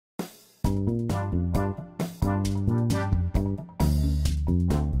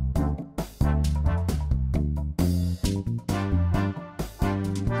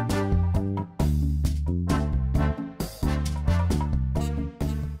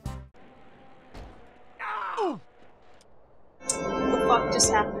What the fuck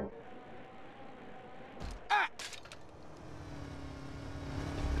just happened?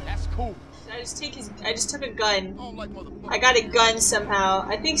 That's cool. I just took a gun. I got a gun somehow.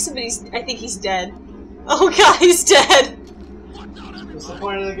 I think he's dead. Oh god, he's dead! What's the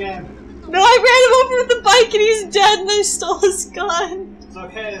point of the game? No, I ran him over with the bike and he's dead and I stole his gun! It's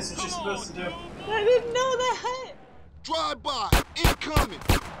okay, that's what you're supposed to do. I didn't know that! Drive by, incoming.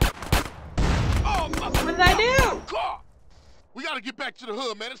 Oh, What did I do? car. We gotta get back to the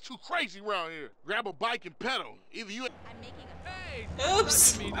hood, man. It's too crazy around here. Grab a bike and pedal. Either you.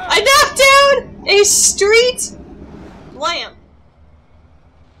 Oops! I knocked down a street lamp!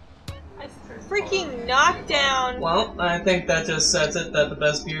 I freaking knocked down. Well, I think that just sets it that the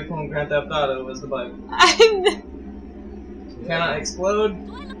best vehicle in Grand Theft Auto was the bike. Cannot explode.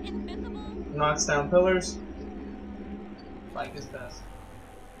 Knocks down pillars. Bike is best.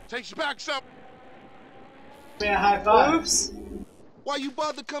 Takes you back some. Yeah, high five. Oops. Why you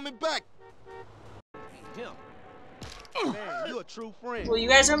bother coming back? Man, you a true friend. Well, you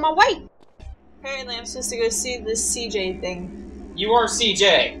guys are my way. Apparently, I'm supposed to go see this CJ thing. You are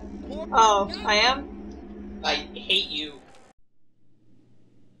CJ. Oh, I am? I hate you.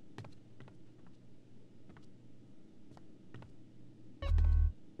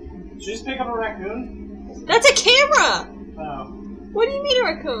 Did you just pick up a raccoon? That's a camera! Oh. What do you mean a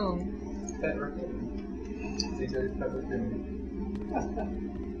raccoon? Pet raccoon. CJ's pet raccoon.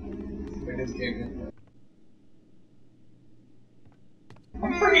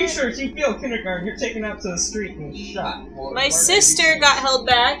 I'm pretty sure if you feel kindergarten, you're taken out to the street and shot. Well, My sister got held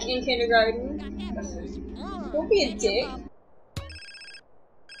back in kindergarten. Don't be a dick.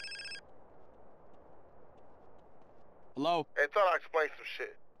 Hello? Hey, thought I'd explain some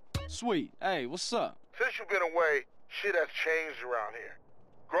shit. Sweet. Hey, what's up? Since you've been away, shit has changed around here.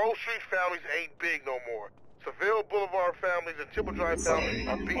 Grove Street families ain't big no more. Seville Boulevard families and Temple Drive families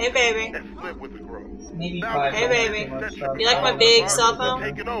are beefing Hey, baby. and split with the Grove. Maybe Now, five. Hey, baby. Central You like my big cell Boulevard phone?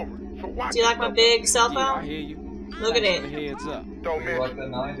 is taking over. So watch Do you like my yourself. big cell Yeah, I phone? hear you. Look at Thanks for it. the heads up. Don't You miss like it. the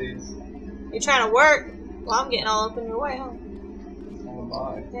 90s. You trying to work? Well, I'm getting all up in your way, huh? On the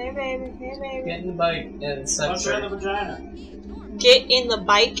bike. Hey, baby. Hey, baby. Get in the bike and sex Punch her in the her. vagina. Get in the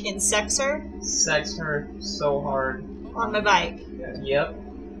bike and sex her Sex her so hard. on my bike. Yep.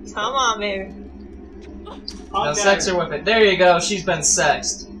 Come on, baby. Now Okay. sex her with it. There you go. She's been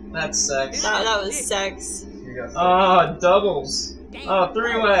sexed. That's sex. That was sex. Oh, doubles. Oh,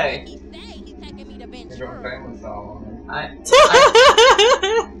 three-way.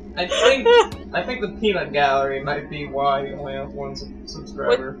 I think the peanut gallery might be why you only have one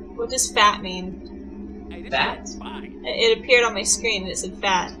subscriber. What does fat mean? That? It appeared on my screen and it said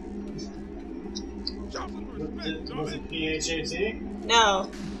fat. Was it PHAT? No,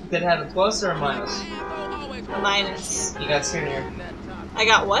 Did it have a plus or a minus? a minus. You got skinnier. I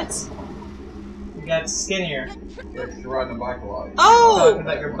got what? You got skinnier. You're riding a bike a lot. Oh! Talking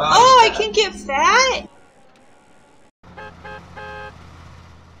about your body Oh, I fat. can get fat?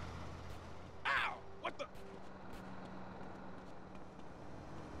 Ow! What the?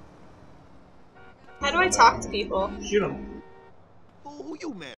 How do I talk to people? Shoot him. Who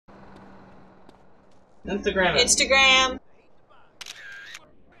you, man? Instagram it. Instagram.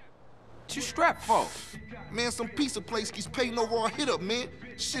 What you strapped for? Man, some pizza place keeps painting over our hit up, man.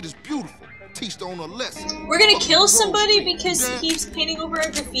 Shit is beautiful. Teach the owner a lesson. We're gonna kill somebody because he keeps painting over a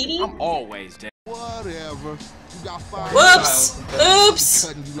graffiti? I'm always dead. Whatever. You got 5 Whoops! Oops!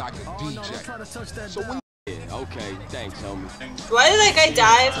 cutting you like a DJ. So when Yeah, okay, thanks, homie. Why did that guy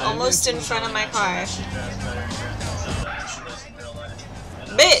dive almost in front of my car?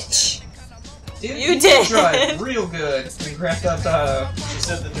 Bitch! You did. Drive real good. We wrapped up She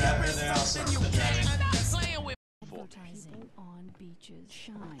said the driver and they also said the driving. Advertising on beaches.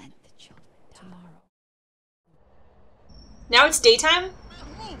 Shine tomorrow. Now it's daytime?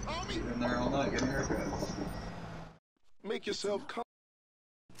 Been there all night getting a haircut. make yourself come.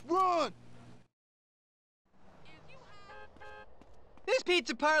 Run! This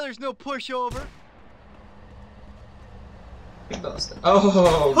pizza parlor's no pushover.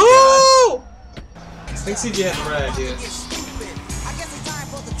 Oh, Ooh! I think CJ had the right idea.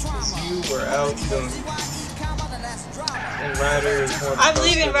 You were out doing. And Ryder is more. I'm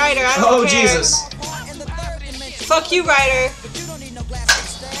leaving Ryder, I don't Oh, care. Jesus! Fuck you, Ryder.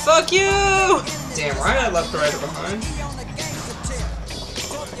 Fuck you! Damn right I left Ryder behind.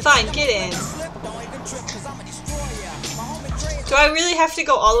 Fine, get in. Do I really have to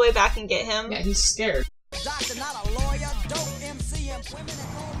go all the way back and get him? Yeah, he's scared.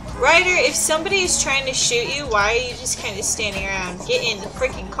 Ryder, if somebody is trying to shoot you, why are you just kind of standing around? Get in the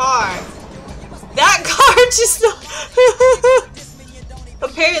freaking car. That car just...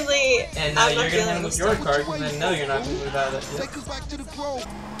 Apparently, and now I'm you're not gonna feeling handle this your stuff. car because I know you're not gonna move out of it.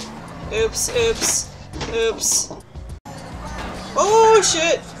 Oops, oops, oops. Oh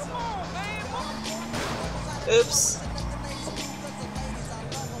shit! Oops.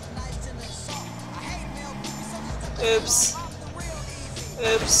 Oops.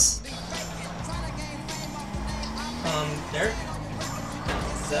 Oops. Derek?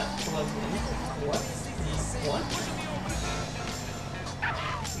 Is that plugged in? What? What?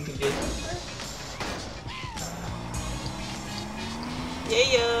 You can do that.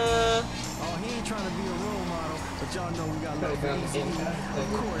 Yeah. Oh, he ain't trying to be a role model, but y'all know we got love for easy. Of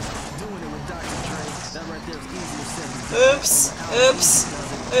course, doing it with Dr. Dre, that right there is easier said than done. Oops. Oops.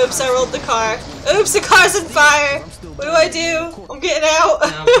 Oops, I rolled the car. Oops, the car's on fire! What do I do? I'm getting out.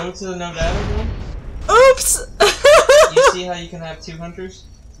 Now go to the no data room. Oops! You see how you can have two hunters?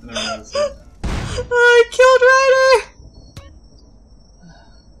 No, that's it. I killed Ryder!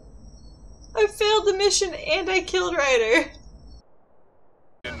 I failed the mission and I killed Ryder.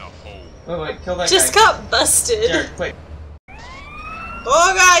 Wait, kill that Just guy. got busted. Derek, quick.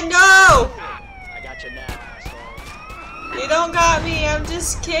 Oh god, no! I got you now, asshole. You don't got me, I'm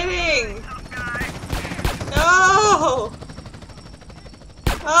just kidding. No!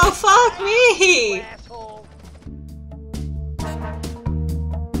 Oh, fuck me!